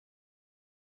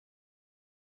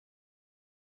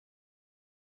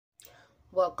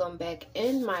Welcome back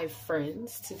in, my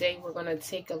friends. Today we're going to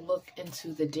take a look into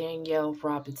the Danielle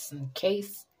Robinson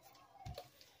case.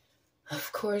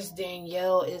 Of course,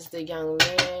 Danielle is the young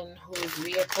man whose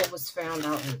vehicle was found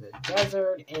out in the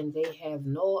desert, and they have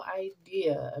no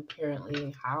idea,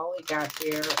 apparently, how it got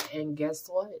there. And guess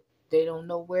what? They don't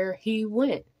know where he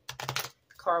went.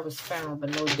 The car was found, but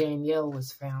no Danielle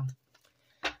was found.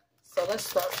 So let's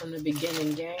start from the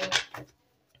beginning, gang.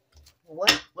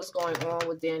 What was going on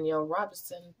with Danielle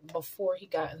Robinson before he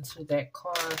got into that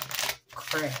car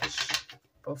crash?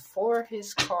 Before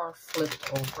his car flipped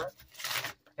over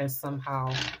and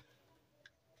somehow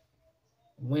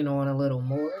went on a little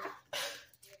more.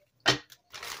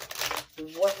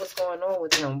 What was going on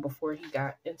with him before he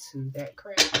got into that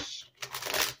crash?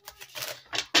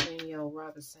 Danielle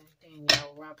Robinson,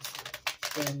 Danielle Robinson,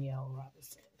 Danielle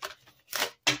Robinson.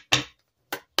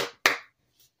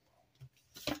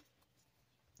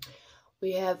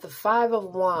 We have the Five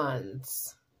of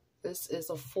Wands. This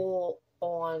is a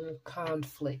full-on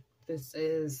conflict. This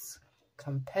is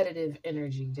competitive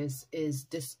energy. This is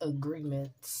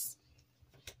disagreements.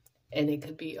 And it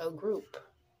could be a group.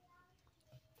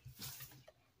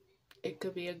 It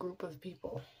could be a group of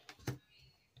people.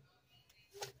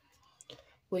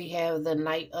 We have the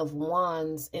Knight of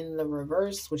Wands in the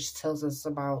reverse, which tells us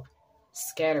about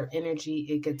scattered energy.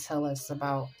 It could tell us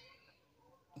about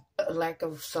a lack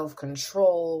of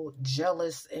self-control,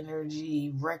 jealous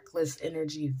energy, reckless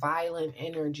energy, violent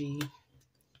energy.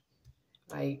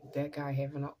 Like that guy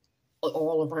having an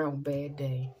all-around bad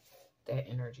day. That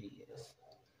energy is.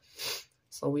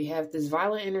 So we have this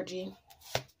violent energy,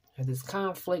 have this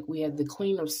conflict. We have the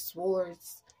Queen of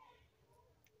Swords.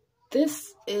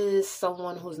 This is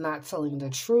someone who's not telling the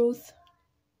truth.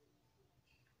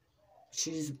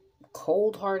 She's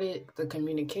cold-hearted. The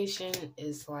communication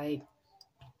is like,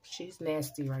 she's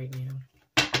nasty right now.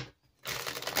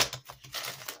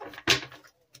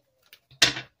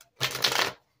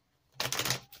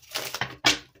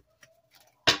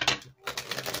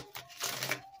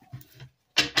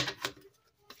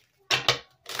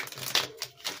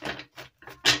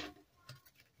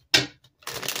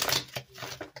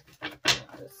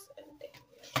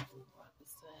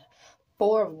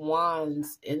 Four of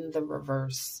Wands in the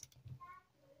reverse.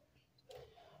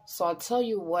 So I'll tell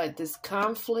you what, this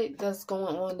conflict that's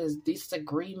going on, this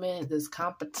disagreement, this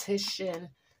competition,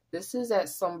 this is at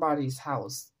somebody's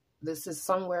house. This is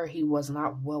somewhere he was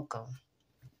not welcome.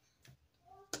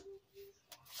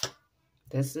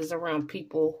 This is around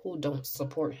people who don't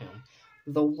support him.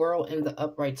 The World in the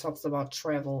upright talks about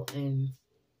travel and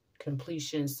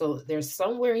completion. So there's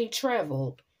somewhere he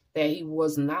traveled that he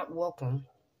was not welcome,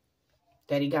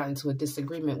 that he got into a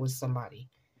disagreement with somebody.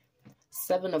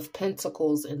 Seven of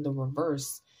Pentacles in the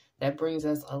reverse. That brings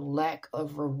us a lack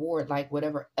of reward. Like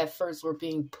whatever efforts were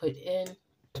being put in,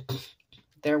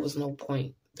 there was no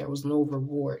point. There was no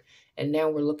reward. And now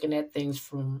we're looking at things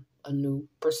from a new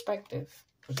perspective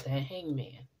with that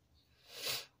Hangman.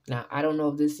 Now, I don't know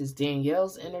if this is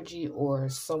Danielle's energy or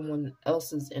someone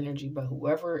else's energy, but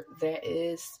whoever that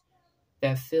is,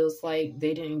 that feels like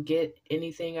they didn't get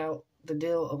anything out the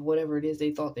deal of whatever it is they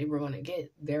thought they were going to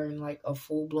get, they're in like a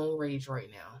full-blown rage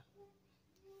right now.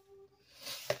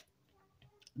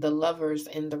 The Lovers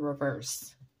in the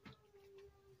reverse.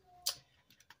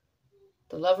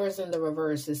 The Lovers in the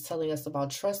reverse is telling us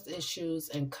about trust issues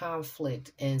and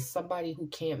conflict and somebody who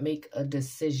can't make a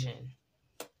decision.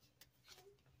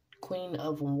 Queen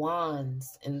of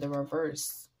Wands in the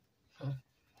reverse.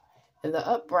 In the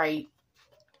upright,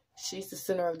 she's the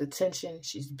center of the tension.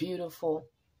 She's beautiful.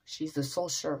 She's the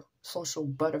social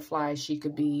butterfly. She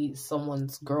could be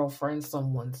someone's girlfriend,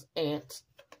 someone's aunt,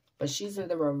 but she's in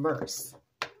the reverse.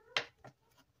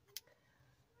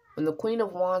 When the Queen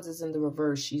of Wands is in the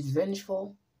reverse, she's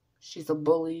vengeful. She's a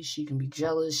bully. She can be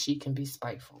jealous. She can be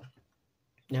spiteful.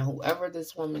 Now, whoever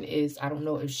this woman is, I don't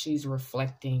know if she's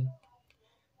reflecting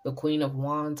the Queen of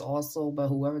Wands also, but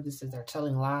whoever this is, they're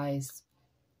telling lies.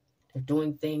 They're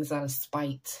doing things out of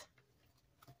spite.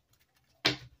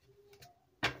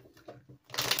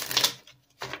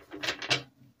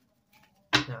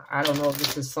 Now, I don't know if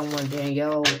this is someone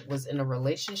Danielle was in a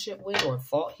relationship with or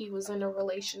thought he was in a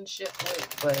relationship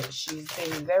with, but she's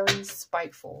been very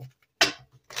spiteful.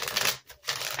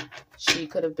 She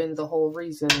could have been the whole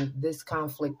reason this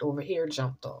conflict over here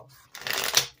jumped off.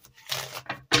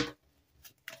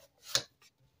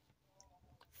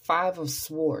 Five of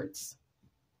Swords.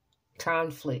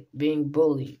 Conflict, being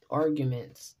bullied,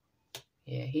 arguments.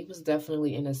 Yeah, he was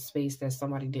definitely in a space that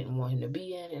somebody didn't want him to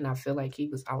be in, and I feel like he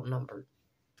was outnumbered.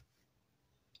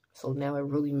 So now it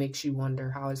really makes you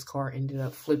wonder how his car ended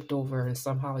up flipped over and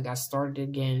somehow it got started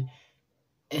again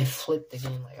and flipped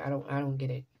again. Like, I don't get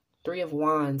it. 3 of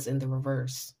Wands in the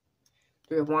reverse.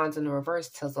 3 of Wands in the reverse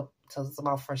tells us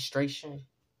about frustration,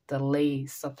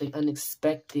 delays, something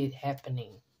unexpected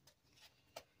happening.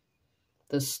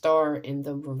 The Star in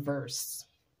the reverse.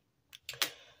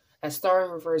 That Star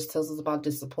in reverse tells us about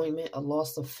disappointment, a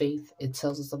loss of faith. It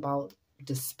tells us about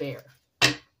despair.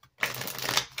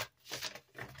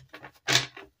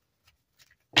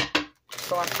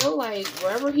 So I feel like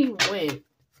wherever he went,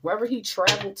 wherever he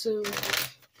traveled to,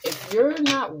 if you're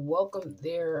not welcome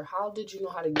there, how did you know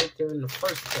how to get there in the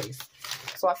first place?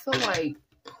 So I feel like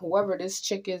whoever this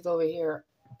chick is over here,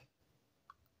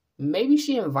 maybe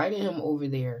she invited him over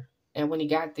there. And when he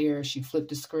got there, she flipped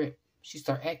the script. She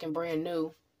started acting brand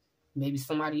new. Maybe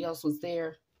somebody else was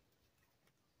there.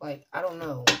 Like, I don't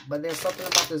know. But there's something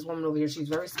about this woman over here. She's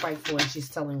very spiteful and she's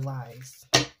telling lies.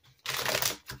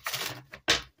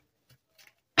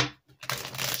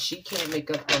 She can't make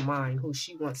up her mind who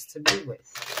she wants to be with.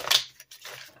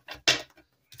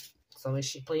 So is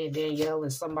she playing Danielle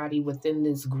and somebody within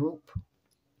this group?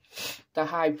 The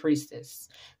High Priestess.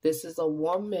 This is a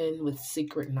woman with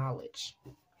secret knowledge.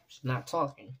 She's not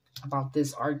talking about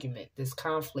this argument, this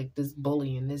conflict, this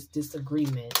bullying, this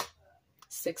disagreement.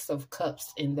 6 of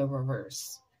Cups in the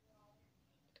reverse.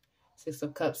 6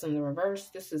 of Cups in the reverse.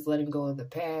 This is letting go of the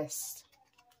past.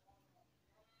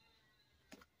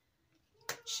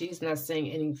 She's not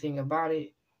saying anything about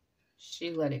it.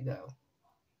 She let it go.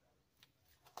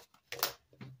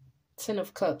 10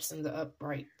 of Cups in the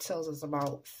upright tells us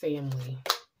about family.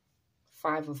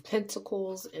 5 of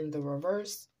Pentacles in the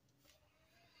reverse.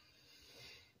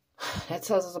 That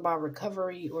tells us about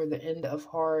recovery or the end of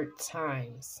hard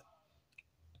times.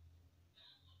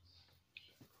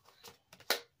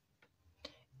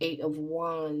 8 of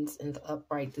Wands in the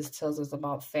upright. This tells us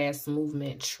about fast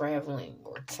movement, traveling,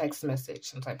 or text message,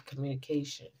 some type of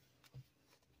communication.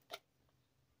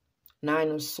 9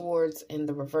 of Swords in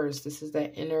the reverse. This is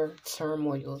that inner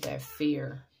turmoil, that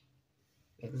fear,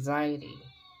 anxiety.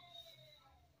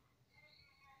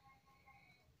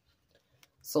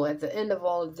 So at the end of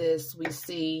all of this, we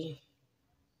see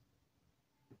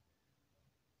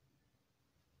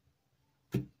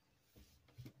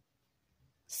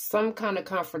some kind of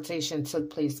confrontation took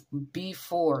place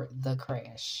before the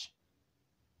crash.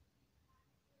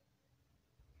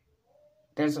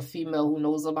 There's a female who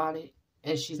knows about it,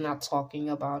 and she's not talking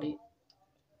about it.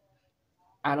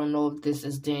 I don't know if this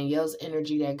is Danielle's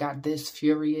energy that got this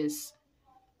furious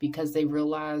because they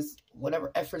realized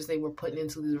whatever efforts they were putting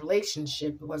into the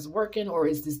relationship was working, or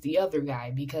is this the other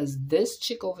guy? Because this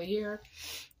chick over here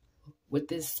with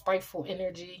this spiteful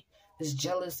energy, this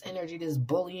jealous energy, this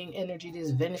bullying energy,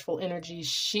 this vengeful energy,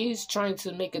 she's trying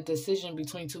to make a decision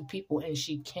between 2 people and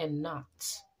she cannot.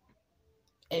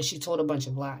 And she told a bunch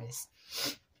of lies.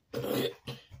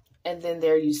 And then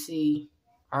there you see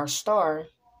our Star,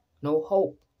 no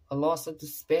hope, a loss of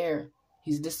despair.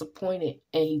 He's disappointed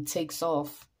and he takes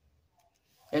off.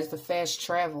 There's the fast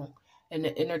travel and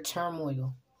the inner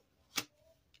turmoil.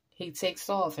 He takes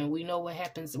off and we know what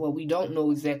happens. Well, we don't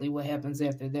know exactly what happens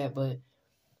after that, but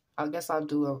I guess I'll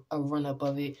do a run-up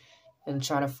of it and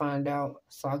try to find out.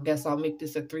 So I guess I'll make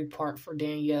this a 3-part for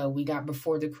Danielle. We got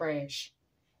before the crash.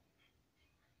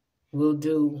 We'll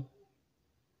do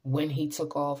when he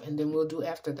took off, and then we'll do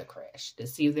after the crash to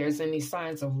see if there's any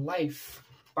signs of life.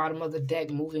 Bottom of the deck,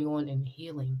 moving on and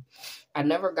healing. I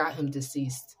never got him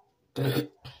deceased.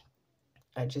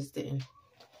 I just didn't.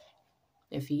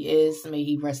 If he is, may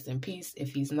he rest in peace.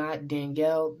 If he's not,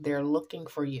 Danielle, they're looking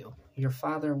for you. Your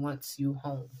father wants you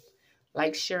home.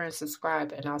 Like, share, and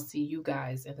subscribe, and I'll see you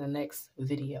guys in the next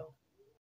video.